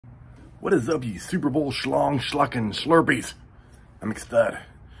What is up, you Super Bowl schlong schluckin' slurpees? I'm McStud.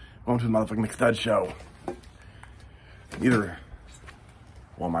 Welcome to the motherfucking McStud show.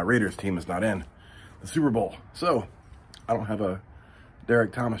 My Raiders team is not in the Super Bowl, so I don't have a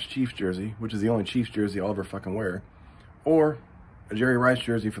Derek Thomas Chiefs jersey, which is the only Chiefs jersey I'll ever fucking wear, or a Jerry Rice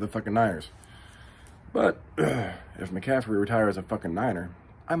jersey for the fucking Niners. But if McCaffrey retires a fucking Niner,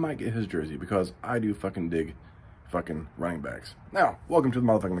 I might get his jersey because I do fucking dig fucking running backs. Now, welcome to the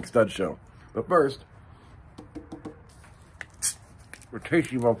motherfucking McStud show. But first, a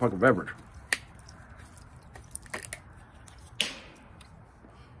tasty motherfucking beverage.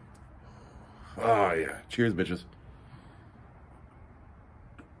 Oh yeah, cheers bitches.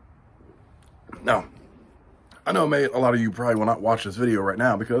 Now, I know a lot of you probably will not watch this video right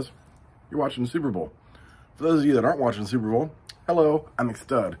now because you're watching the Super Bowl. For those of you that aren't watching the Super Bowl, hello, I'm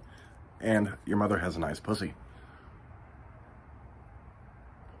McStud, and your mother has a nice pussy.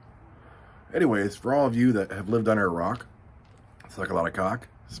 Anyways, for all of you that have lived under a rock, suck a lot of cock,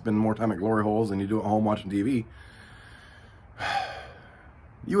 spend more time at glory holes than you do at home watching TV,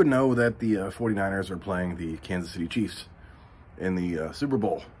 you would know that the 49ers are playing the Kansas City Chiefs in the Super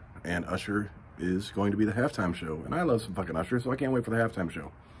Bowl, and Usher is going to be the halftime show, and I love some fucking Usher, so I can't wait for the halftime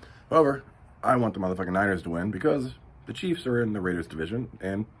show. However, I want the motherfucking Niners to win because the Chiefs are in the Raiders division,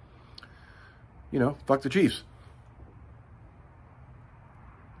 and, you know, fuck the Chiefs.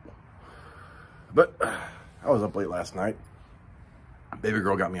 But I was up late last night. Baby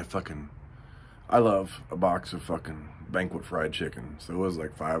girl got me I love a box of fucking Banquet fried chicken. So it was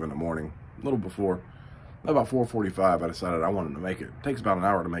like 5 in the morning, a little before. About 4:45, I decided I wanted to make it. It takes about an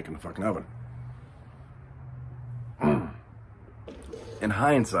hour to make in the fucking oven. In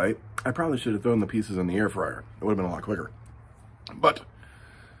hindsight, I probably should have thrown the pieces in the air fryer. It would have been a lot quicker. But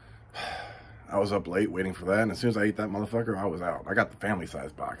I was up late waiting for that, and as soon as I ate that motherfucker, I was out. I got the family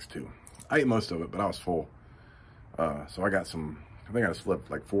size box too. I ate most of it, but I was full. So I got I think I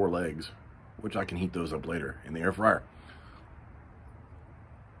slipped like 4 legs, which I can heat those up later in the air fryer.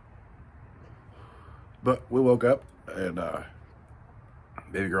 But we woke up, and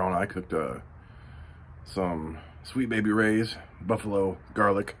baby girl and I cooked some Sweet Baby Ray's buffalo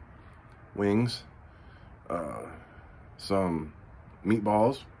garlic wings, some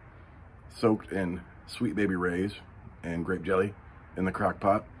meatballs soaked in Sweet Baby Ray's and grape jelly in the crock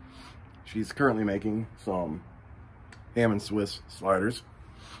pot. She's currently making some ham and Swiss sliders.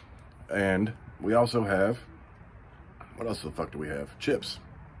 And we also have, what else the fuck do we have? Chips.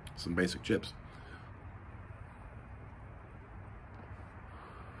 Some basic chips.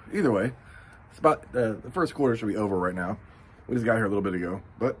 Either way, it's about, the first quarter should be over right now. We just got here a little bit ago.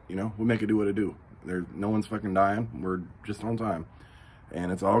 But, you know, we make it do what it do. No one's fucking dying. We're just on time.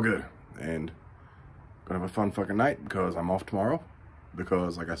 And it's all good. And gonna have a fun fucking night because I'm off tomorrow.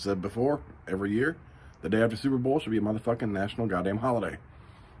 Because, like I said before, every year, the day after Super Bowl should be a motherfucking national goddamn holiday.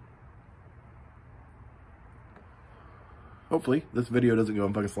 Hopefully, this video doesn't go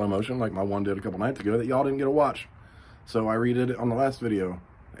in fucking slow motion like my one did a couple nights ago that y'all didn't get to watch. So I redid it on the last video,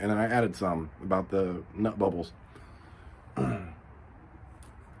 and then I added some about the nut bubbles.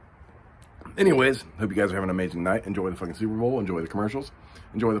 Anyways, hope you guys are having an amazing night. Enjoy the fucking Super Bowl. Enjoy the commercials.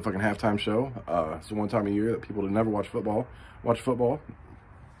 Enjoy the fucking halftime show. It's the one time of year that people that never watch football.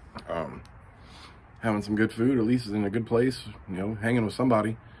 Having some good food, at least in a good place, you know, hanging with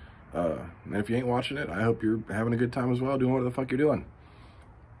somebody. And if you ain't watching it, I hope you're having a good time as well, doing what the fuck you're doing.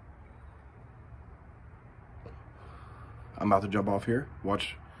 I'm about to jump off here,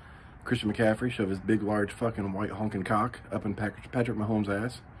 watch Christian McCaffrey shove his big, large, fucking white honking cock up in Patrick Mahomes'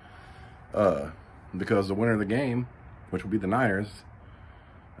 ass. Because the winner of the game, which will be the Niners,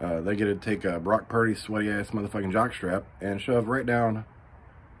 they get to take Brock Purdy's sweaty ass motherfucking jock strap and shove right down.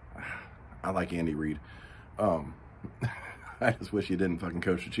 I like Andy Reid. I just wish he didn't fucking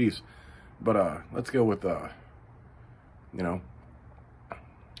coach the Chiefs. But let's go with you know,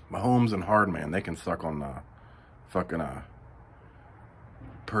 Mahomes and Hardman. They can suck on fucking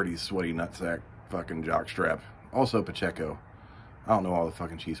Purdy's sweaty nutsack fucking jock strap. Also Pacheco. I don't know all the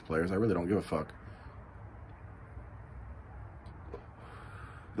fucking Chiefs players. I really don't give a fuck.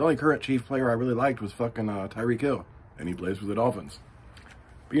 The only current Chief player I really liked was fucking Tyreek Hill, and he plays for the Dolphins.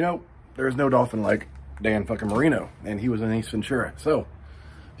 But you know, there's no Dolphin like Dan fucking Marino, and he was in East Ventura. So,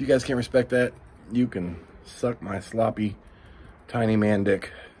 if you guys can't respect that, you can suck my sloppy, tiny man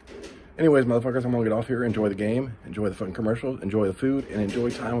dick. Anyways, motherfuckers, I'm gonna get off here, enjoy the game, enjoy the fucking commercials, enjoy the food, and enjoy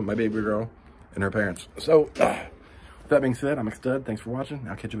time with my baby girl and her parents. So, with that being said, I'm McStud. Thanks for watching.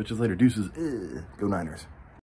 I'll catch you bitches later. Deuces. Go Niners.